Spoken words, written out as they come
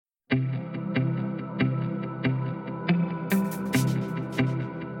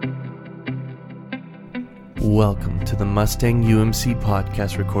Welcome to the Mustang UMC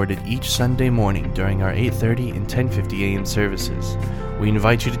podcast, recorded each Sunday morning during our 8:30 and 10:50 a.m. services. We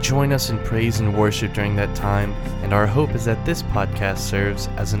invite you to join us in praise and worship during that time, and our hope is that this podcast serves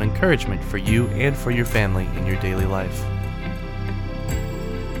as an encouragement for you and for your family in your daily life.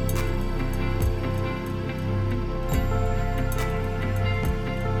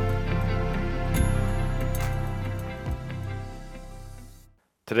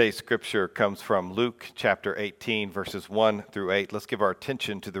 Today's scripture comes from Luke chapter 18, verses 1 through 8. Let's give our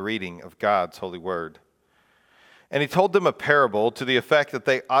attention to the reading of God's holy word. And he told them a parable to the effect that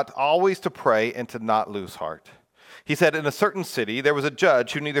they ought always to pray and to not lose heart. He said, in a certain city there was a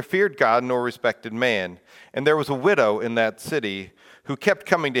judge who neither feared God nor respected man. And there was a widow in that city who kept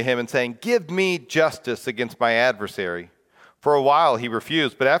coming to him and saying, "Give me justice against my adversary." For a while he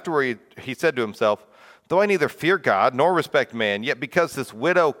refused, but afterward he said to himself, "Though I neither fear God nor respect man, yet because this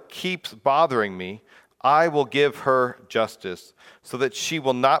widow keeps bothering me, I will give her justice, so that she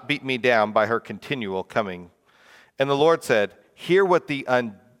will not beat me down by her continual coming." And the Lord said, "Hear what the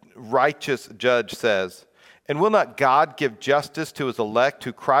unrighteous judge says. And will not God give justice to his elect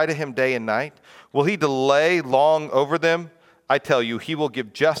who cry to him day and night? Will he delay long over them? I tell you, he will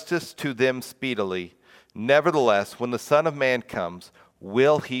give justice to them speedily. Nevertheless, when the Son of Man comes,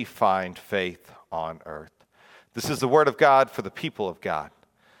 will he find faith on earth?" This is the word of God for the people of God.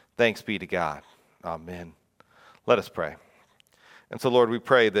 Thanks be to God. Amen. Let us pray. And so, Lord, we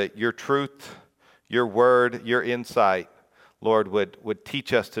pray that your truth, your word, your insight, Lord, would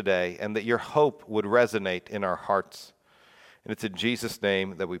teach us today, and that your hope would resonate in our hearts. And it's in Jesus'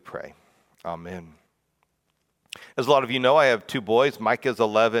 name that we pray. Amen. As a lot of you know, I have two boys. Micah's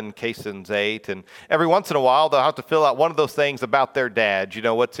 11, Kason's 8, and every once in a while they'll have to fill out one of those things about their dad. You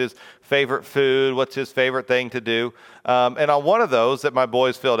know, what's his favorite food, what's his favorite thing to do. And on one of those that my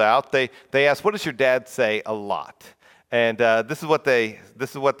boys filled out, they asked, "What does your dad say a lot?" And this is what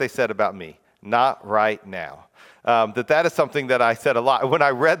they said about me: "Not right now." That is something that I said a lot. When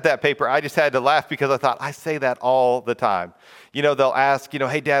I read that paper, I just had to laugh because I thought, I say that all the time. You know, they'll ask,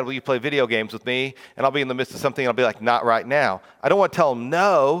 "Hey, Dad, will you play video games with me?" And I'll be in the midst of something, and I'll be like, "Not right now." I don't want to tell them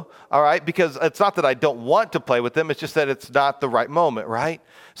no, all right, because it's not that I don't want to play with them. It's just that it's not the right moment, right?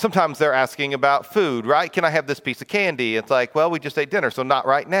 Sometimes they're asking about food, right? "Can I have this piece of candy?" It's like, "Well, we just ate dinner, so not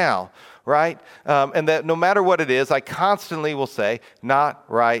right now," right? And that no matter what it is, I constantly will say, "Not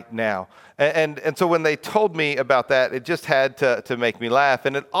right now." And so when they told me about that, it just had to make me laugh.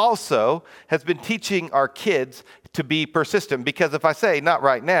 And it also has been teaching our kids to be persistent, because if I say "not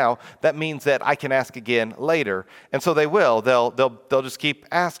right now," that means that I can ask again later. And so they will. They'll just keep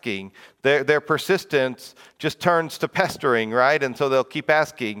asking. Their persistence just turns to pestering, right? And so they'll keep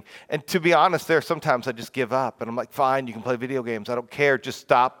asking. And to be honest, there sometimes I just give up. And I'm like, "Fine, you can play video games. I don't care. Just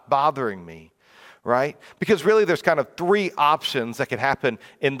stop bothering me." Right? Because really there's kind of three options that could happen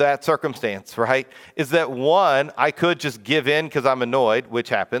in that circumstance, right? Is that one, I could just give in because I'm annoyed, which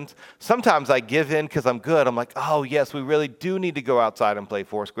happens. Sometimes I give in because I'm good. I'm like, "Oh yes, we really do need to go outside and play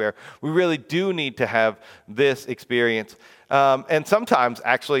Foursquare. We really do need to have this experience." And sometimes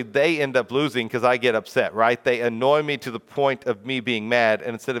actually they end up losing because I get upset, right? They annoy me to the point of me being mad,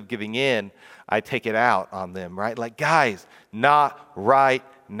 and instead of giving in, I take it out on them, right? Like, "Guys, not right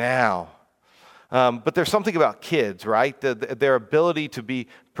now." But there's something about kids, right? Their ability to be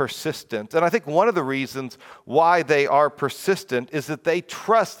persistent. And I think one of the reasons why they are persistent is that they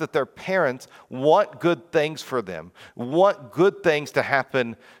trust that their parents want good things for them, want good things to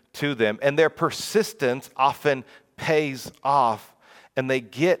happen to them. And their persistence often pays off, and they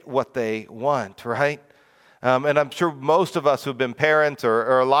get what they want, right? And I'm sure most of us who've been parents,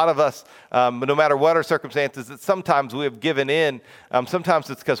 or a lot of us, no matter what our circumstances, that sometimes we have given in.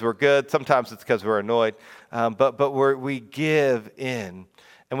 Sometimes it's because we're good. Sometimes it's because we're annoyed. But we give in.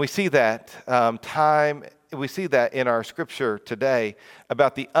 And we see that we see that in our scripture today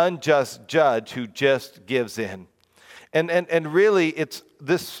about the unjust judge who just gives in. And really,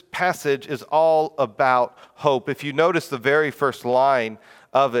 this passage is all about hope. If you notice the very first line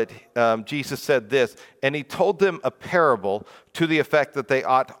of it, Jesus said this, "And he told them a parable to the effect that they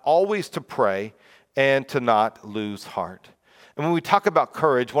ought always to pray and to not lose heart." And when we talk about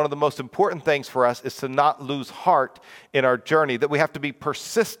courage, one of the most important things for us is to not lose heart in our journey, that we have to be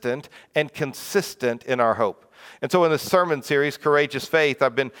persistent and consistent in our hope. And so in this sermon series, Courageous Faith,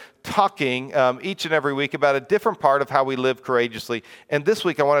 I've been talking each and every week about a different part of how we live courageously. And this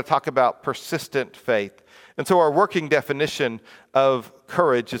week I want to talk about persistent faith. And so our working definition of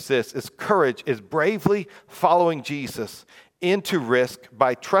courage is this: courage is bravely following Jesus into risk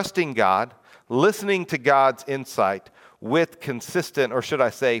by trusting God, listening to God's insight with consistent, or should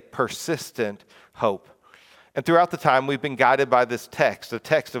I say persistent, hope. And throughout the time, we've been guided by this text, a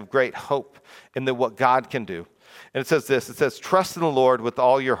text of great hope in what God can do. And it says this, it says, trust in the Lord with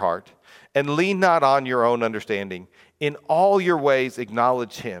all your heart and lean not on your own understanding. In all your ways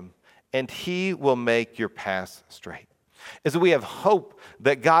acknowledge him, and he will make your paths straight. Is that we have hope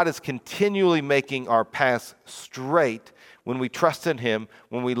that God is continually making our paths straight when we trust in him,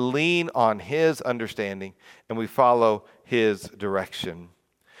 when we lean on his understanding, and we follow his direction.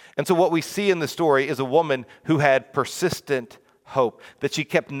 And so what we see in the story is a woman who had persistent hope, that she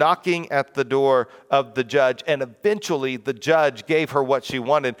kept knocking at the door of the judge, and eventually the judge gave her what she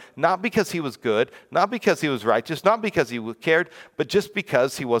wanted, not because he was good, not because he was righteous, not because he cared, but just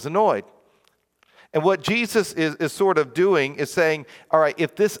because he was annoyed. And what Jesus is sort of doing is saying, all right,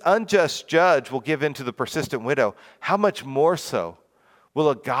 if this unjust judge will give in to the persistent widow, how much more so will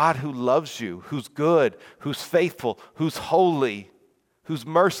a God who loves you, who's good, who's faithful, who's holy, who's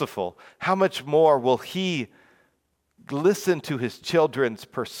merciful, how much more will he listen to his children's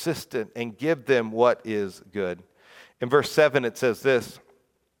persistent and give them what is good? In verse 7 it says this,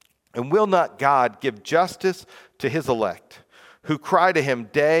 and will not God give justice to his elect, who cry to him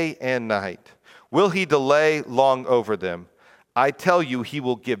day and night? Will he delay long over them? I tell you, he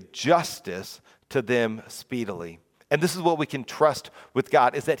will give justice to them speedily. And this is what we can trust with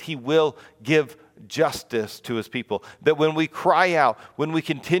God, is that he will give justice to his people. That when we cry out, when we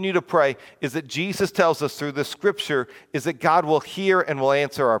continue to pray, is that Jesus tells us through the scripture is that God will hear and will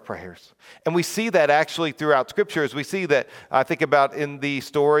answer our prayers. And we see that actually throughout scripture, as we see that, I think about in the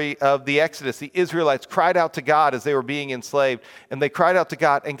story of the Exodus, the Israelites cried out to God as they were being enslaved, and they cried out to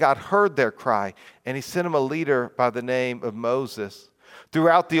God, and God heard their cry, and he sent them a leader by the name of Moses.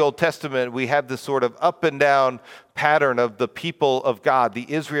 Throughout the Old Testament, we have this sort of up and down pattern of the people of God, the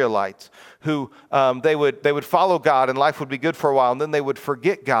Israelites, who they would follow God and life would be good for a while, and then they would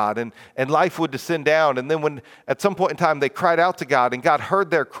forget God and life would descend down. And then when at some point in time they cried out to God and God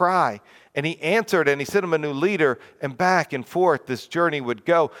heard their cry and he answered and he sent them a new leader, and back and forth this journey would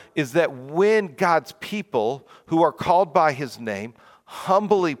go, is that when God's people who are called by his name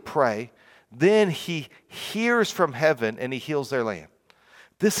humbly pray, then he hears from heaven and he heals their land.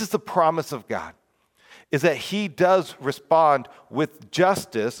 This is the promise of God, is that he does respond with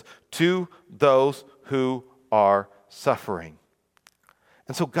justice to those who are suffering.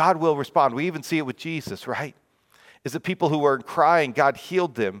 And so God will respond. We even see it with Jesus, right? Is that people who were crying, God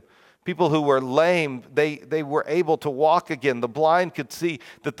healed them. People who were lame, they were able to walk again. The blind could see.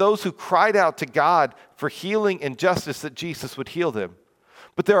 That those who cried out to God for healing and justice, that Jesus would heal them.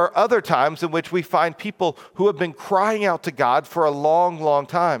 But there are other times in which we find people who have been crying out to God for a long, long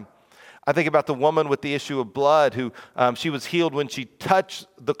time. I think about the woman with the issue of blood who she was healed when she touched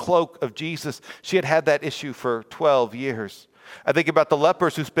the cloak of Jesus. She had had that issue for 12 years. I think about the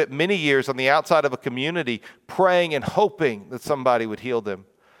lepers who spent many years on the outside of a community praying and hoping that somebody would heal them.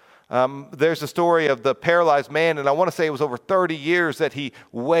 There's a story of the paralyzed man, and I want to say it was over 30 years that he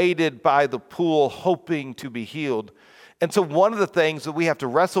waited by the pool hoping to be healed. And so one of the things that we have to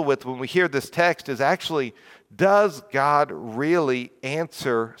wrestle with when we hear this text is actually, does God really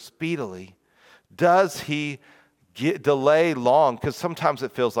answer speedily? Does he delay long? Because sometimes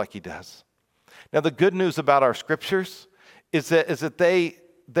it feels like he does. Now, the good news about our scriptures is that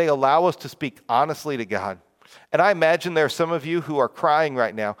they allow us to speak honestly to God. And I imagine there are some of you who are crying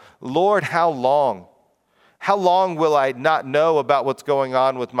right now, Lord, how long? How long will I not know about what's going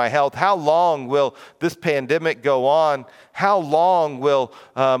on with my health? How long will this pandemic go on? How long will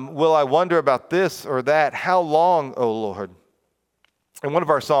I wonder about this or that? How long, O Lord? And one of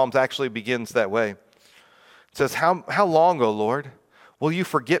our Psalms actually begins that way. It says, how long, O Lord, will you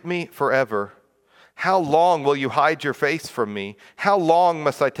forget me forever? How long will you hide your face from me? How long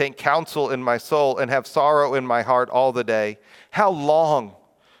must I take counsel in my soul and have sorrow in my heart all the day? How long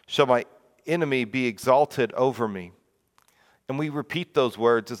shall my enemy be exalted over me? And we repeat those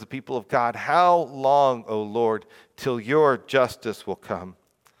words as the people of God. How long, O Lord, till your justice will come?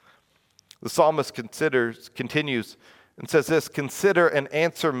 The psalmist continues and says this, consider and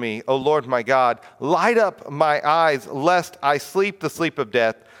answer me, O Lord my God. Light up my eyes, lest I sleep the sleep of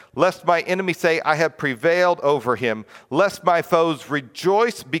death, lest my enemy say, I have prevailed over him, lest my foes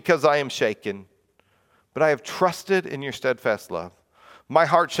rejoice because I am shaken. But I have trusted in your steadfast love. My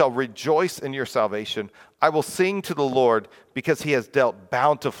heart shall rejoice in your salvation. I will sing to the Lord because he has dealt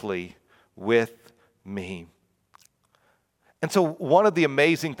bountifully with me. And so one of the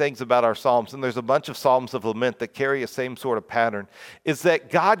amazing things about our Psalms, and there's a bunch of Psalms of lament that carry a same sort of pattern, is that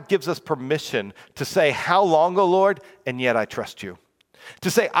God gives us permission to say, how long, O Lord, and yet I trust you.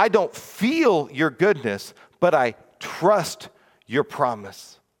 To say, I don't feel your goodness, but I trust your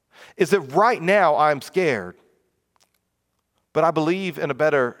promise. Is that right now I'm scared. but I believe in a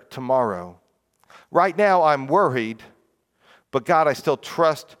better tomorrow. Right now I'm worried, but God, I still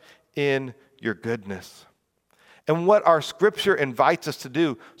trust in your goodness. And what our scripture invites us to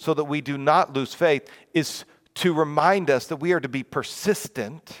do so that we do not lose faith is to remind us that we are to be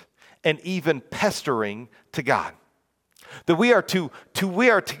persistent and even pestering to God. That we are to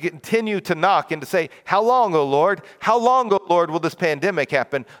continue to knock and to say, how long, O Lord? How long, O Lord, will this pandemic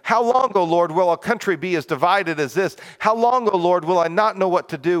happen? How long, O Lord, will a country be as divided as this? How long, O Lord, will I not know what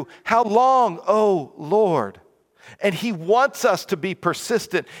to do? How long, O Lord? And he wants us to be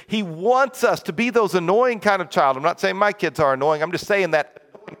persistent. He wants us to be those annoying kind of child. I'm not saying my kids are annoying. I'm just saying that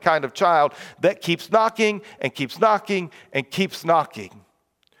annoying kind of child that keeps knocking and keeps knocking and keeps knocking.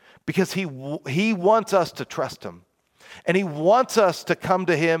 Because he wants us to trust him. And he wants us to come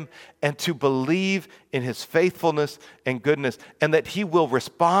to him and to believe in his faithfulness and goodness, and that he will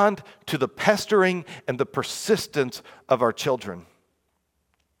respond to the pestering and the persistence of our children.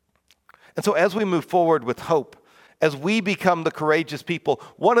 And so as we move forward with hope, as we become the courageous people,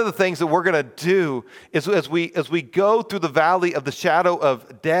 one of the things that we're going to do is as we go through the valley of the shadow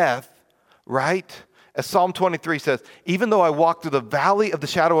of death, right? As Psalm 23 says, even though I walk through the valley of the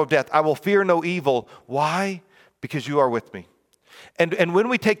shadow of death, I will fear no evil. Why? Because you are with me. And when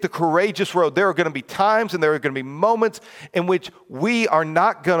we take the courageous road, there are going to be times and there are going to be moments in which we are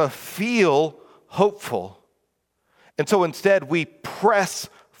not going to feel hopeful. And so instead, we press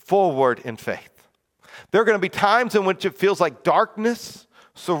forward in faith. There are going to be times in which it feels like darkness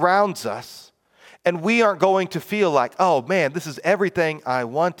surrounds us, and we aren't going to feel like, oh man, this is everything I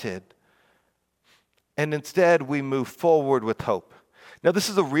wanted. And instead, we move forward with hope. Now, this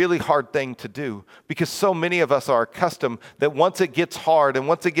is a really hard thing to do because so many of us are accustomed that once it gets hard and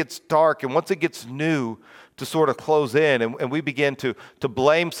once it gets dark and once it gets new, to sort of close in and we begin to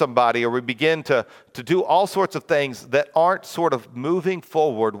blame somebody, or we begin to do all sorts of things that aren't sort of moving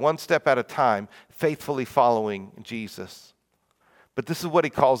forward one step at a time, faithfully following Jesus. But this is what he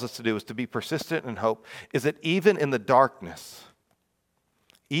calls us to do, is to be persistent in hope, is that even in the darkness,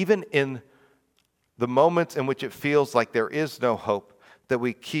 even in the moments in which it feels like there is no hope, that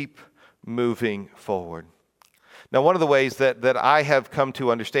we keep moving forward. Now, one of the ways that I have come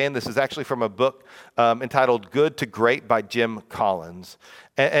to understand this is actually from a book entitled Good to Great by Jim Collins.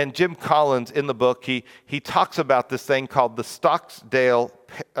 And Jim Collins, in the book, he talks about this thing called the Stockdale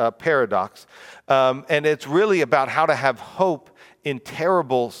paradox. And it's really about how to have hope in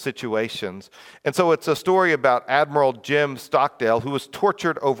terrible situations. And so it's a story about Admiral Jim Stockdale, who was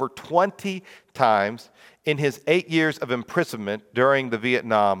tortured over 20 times in his 8 years of imprisonment during the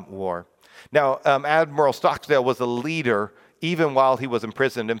Vietnam War. Now, Admiral Stockdale was a leader even while he was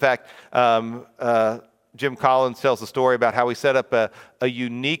imprisoned. In fact, Jim Collins tells a story about how he set up a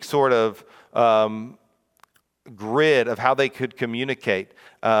unique sort of grid of how they could communicate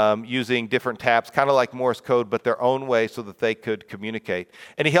using different taps, kind of like Morse code, but their own way so that they could communicate.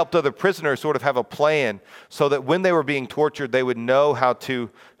 And he helped other prisoners sort of have a plan so that when they were being tortured, they would know how to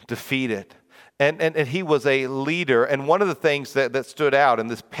defeat it. And he was a leader. And one of the things that stood out in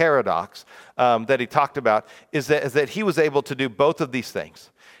this paradox that he talked about is that he was able to do both of these things,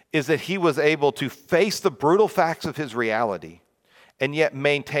 is that he was able to face the brutal facts of his reality and yet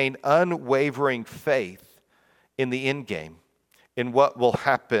maintain unwavering faith in the end game, in what will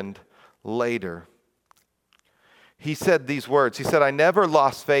happen later. He said these words. He said, I never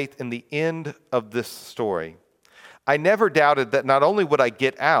lost faith in the end of this story. I never doubted that not only would I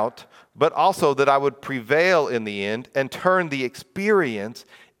get out, but also that I would prevail in the end and turn the experience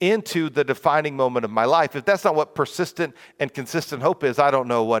into the defining moment of my life. If that's not what persistent and consistent hope is, I don't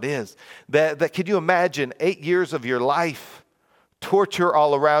know what is. That can you imagine 8 years of your life, torture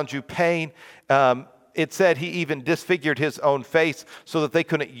all around you, pain? It said he even disfigured his own face so that they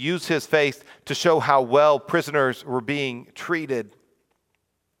couldn't use his face to show how well prisoners were being treated.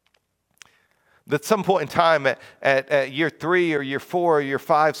 At some point in time at year 3 or year 4 or year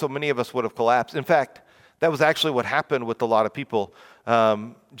 5, so many of us would have collapsed. In fact, that was actually what happened with a lot of people.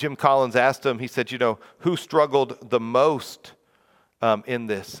 Jim Collins asked him, he said, who struggled the most in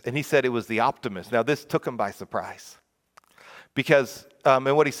this? And he said it was the optimist. Now, this took him by surprise. Because,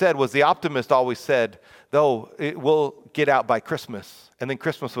 and what he said was the optimist always said, though, we'll get out by Christmas. And then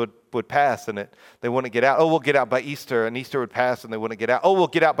Christmas would pass and they wouldn't get out. Oh, we'll get out by Easter, and Easter would pass and they wouldn't get out. Oh, we'll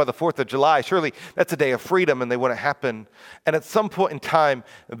get out by the 4th of July. Surely that's a day of freedom, and they wouldn't happen. And at some point in time,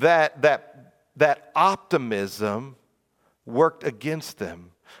 that optimism worked against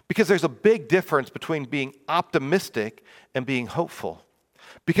them. Because there's a big difference between being optimistic and being hopeful.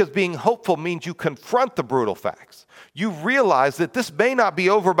 Because being hopeful means you confront the brutal facts. You realize that this may not be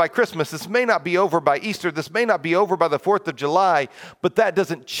over by Christmas, this may not be over by Easter, this may not be over by the 4th of July, but that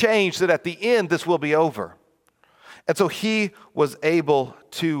doesn't change that at the end this will be over. And so he was able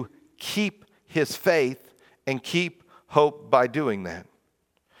to keep his faith and keep hope by doing that.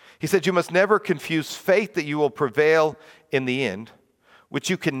 He said, you must never confuse faith that you will prevail in the end, which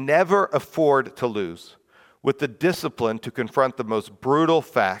you can never afford to lose, with the discipline to confront the most brutal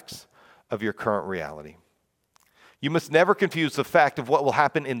facts of your current reality. You must never confuse the fact of what will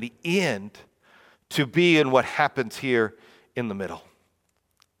happen in the end to be in what happens here in the middle.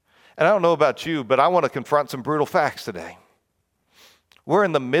 And I don't know about you, but I want to confront some brutal facts today. We're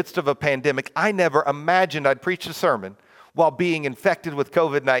in the midst of a pandemic. I never imagined I'd preach a sermon while being infected with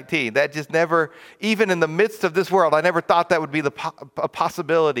COVID-19. That just never, even in the midst of this world, I never thought that would be a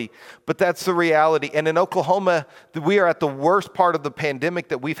possibility, but that's the reality. And in Oklahoma, we are at the worst part of the pandemic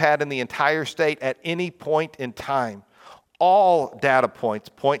that we've had in the entire state at any point in time. All data points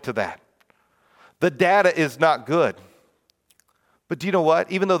point to that. The data is not good. But do you know what?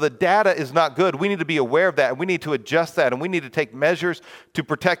 Even though the data is not good, we need to be aware of that, and we need to adjust that, and we need to take measures to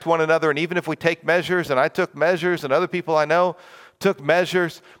protect one another. And even if we take measures, and I took measures, and other people I know took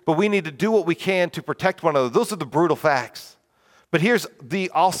measures, but we need to do what we can to protect one another. Those are the brutal facts. But here's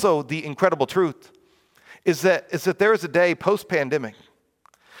also the incredible truth, is that there is a day post-pandemic,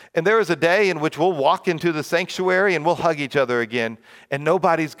 and there is a day in which we'll walk into the sanctuary and we'll hug each other again, and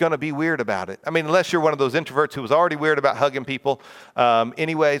nobody's going to be weird about it. I mean, unless you're one of those introverts who was already weird about hugging people.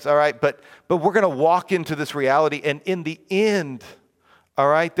 Anyways, all right, but we're going to walk into this reality, and in the end, all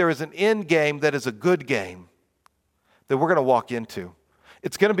right, there is an end game that is a good game that we're going to walk into.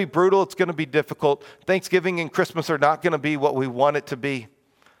 It's going to be brutal. It's going to be difficult. Thanksgiving and Christmas are not going to be what we want it to be.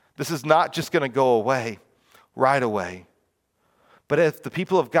 This is not just going to go away right away. But if the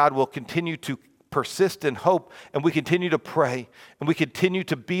people of God will continue to persist in hope, and we continue to pray, and we continue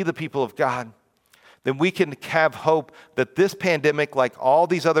to be the people of God, then we can have hope that this pandemic, like all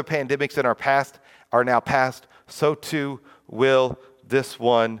these other pandemics in our past, are now past. So too will this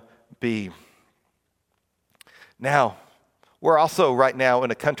one be. Now, we're also right now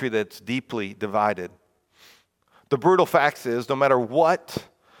in a country that's deeply divided. The brutal facts is, no matter what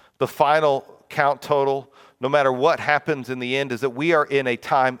the final count total, no matter what happens in the end, is that we are in a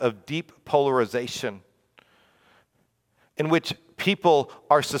time of deep polarization in which people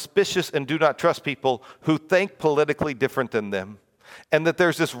are suspicious and do not trust people who think politically different than them, and that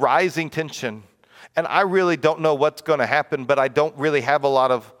there's this rising tension. And I really don't know what's going to happen, but I don't really have a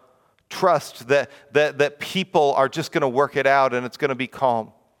lot of trust that people are just going to work it out and it's going to be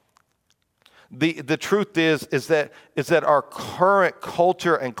calm. The truth is that our current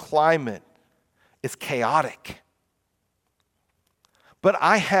culture and climate is chaotic. But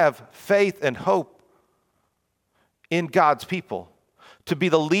I have faith and hope in God's people to be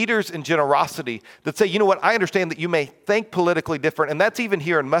the leaders in generosity that say, you know what, I understand that you may think politically different, and that's even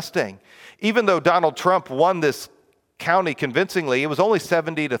here in Mustang. Even though Donald Trump won this county convincingly, it was only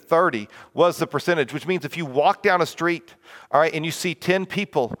 70-30 was the percentage, which means if you walk down a street, all right, and you see 10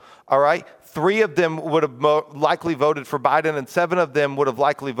 people, all right, 3 of them would have likely voted for Biden and 7 of them would have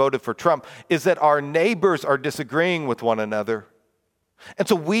likely voted for Trump, is that our neighbors are disagreeing with one another. And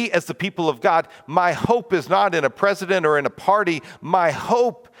so we, as the people of God, my hope is not in a president or in a party. My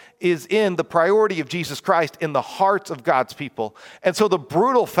hope is in the priority of Jesus Christ in the hearts of God's people. And so the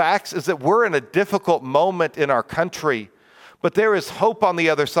brutal facts is that we're in a difficult moment in our country, but there is hope on the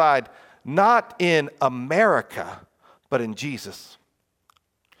other side, not in America, but in Jesus.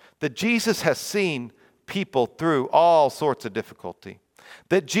 That Jesus has seen people through all sorts of difficulty.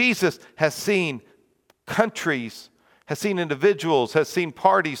 That Jesus has seen countries, has seen individuals, has seen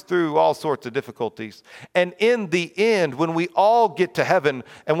parties through all sorts of difficulties. And in the end, when we all get to heaven,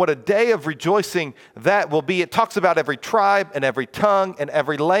 and what a day of rejoicing that will be, it talks about every tribe and every tongue and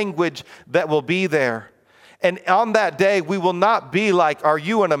every language that will be there. And on that day, we will not be like, are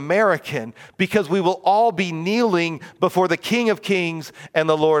you an American? Because we will all be kneeling before the King of Kings and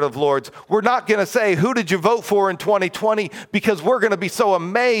the Lord of Lords. We're not going to say, who did you vote for in 2020? Because we're going to be so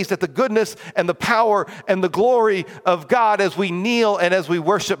amazed at the goodness and the power and the glory of God as we kneel and as we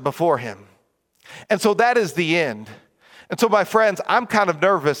worship before Him. And so that is the end. And so, my friends, I'm kind of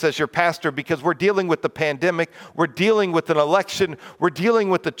nervous as your pastor because we're dealing with the pandemic, we're dealing with an election, we're dealing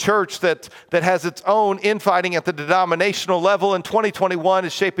with the church that has its own infighting at the denominational level, and 2021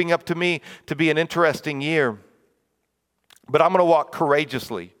 is shaping up to me to be an interesting year. But I'm going to walk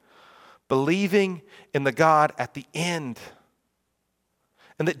courageously, believing in the God at the end,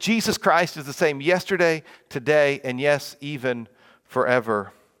 and that Jesus Christ is the same yesterday, today, and yes, even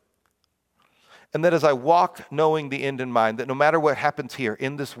forever. And that as I walk knowing the end in mind, that no matter what happens here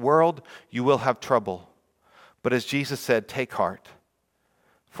in this world, you will have trouble. But as Jesus said, take heart,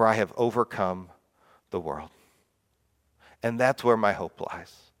 for I have overcome the world. And that's where my hope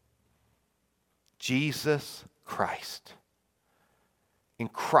lies. Jesus Christ. In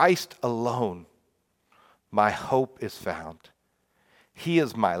Christ alone, my hope is found. He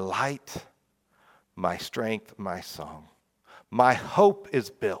is my light, my strength, my song. My hope is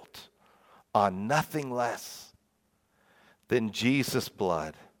built on nothing less than Jesus'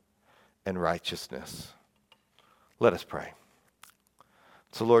 blood and righteousness. Let us pray.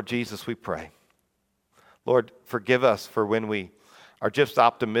 So, Lord Jesus, we pray. Lord, forgive us for when we are just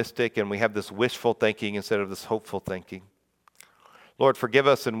optimistic and we have this wishful thinking instead of this hopeful thinking. Lord, forgive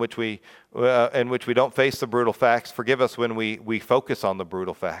us in which we don't face the brutal facts. Forgive us when we focus on the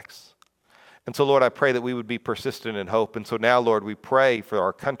brutal facts. And so, Lord, I pray that we would be persistent in hope. And so now, Lord, we pray for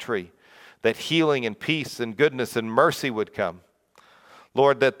our country, that healing and peace and goodness and mercy would come.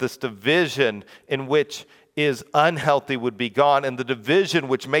 Lord, that this division in which is unhealthy would be gone, and the division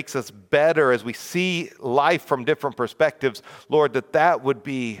which makes us better as we see life from different perspectives, Lord, that would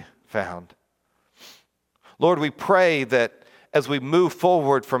be found. Lord, we pray that as we move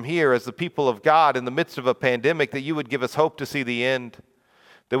forward from here as the people of God in the midst of a pandemic, that you would give us hope to see the end,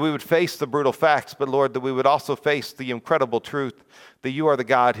 that we would face the brutal facts, but Lord, that we would also face the incredible truth that you are the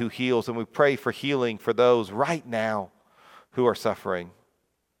God who heals, and we pray for healing for those right now who are suffering.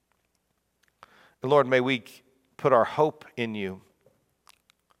 And Lord, may we put our hope in you.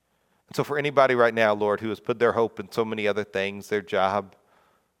 And so for anybody right now, Lord, who has put their hope in so many other things, their job,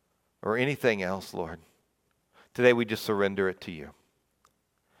 or anything else, Lord, today we just surrender it to you.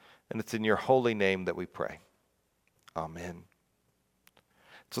 And it's in your holy name that we pray. Amen.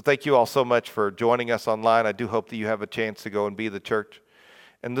 So thank you all so much for joining us online. I do hope that you have a chance to go and be the church.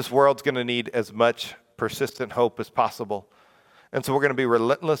 And this world's going to need as much persistent hope as possible. And so we're going to be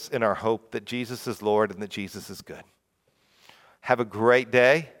relentless in our hope that Jesus is Lord and that Jesus is good. Have a great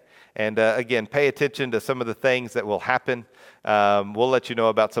day. And again, pay attention to some of the things that will happen. We'll let you know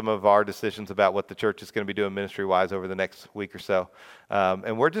about some of our decisions about what the church is going to be doing ministry-wise over the next week or so.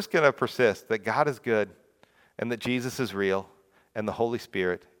 And we're just going to persist that God is good and that Jesus is real and the Holy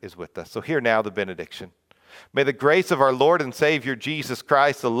Spirit is with us. So hear now the benediction. May the grace of our Lord and Savior Jesus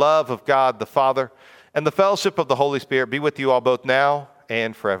Christ, the love of God the Father, and the fellowship of the Holy Spirit be with you all both now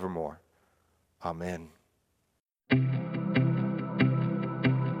and forevermore. Amen.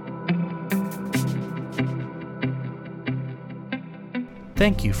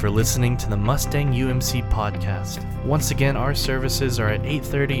 Thank you for listening to the Mustang UMC podcast. Once again, our services are at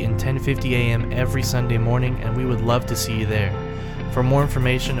 8:30 and 10:50 a.m. every Sunday morning, and we would love to see you there. For more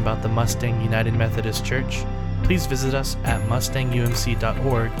information about the Mustang United Methodist Church, please visit us at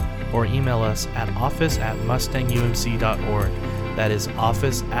mustangumc.org or email us at office@mustangumc.org. That is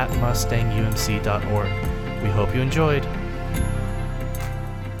office@mustangumc.org. We hope you enjoyed.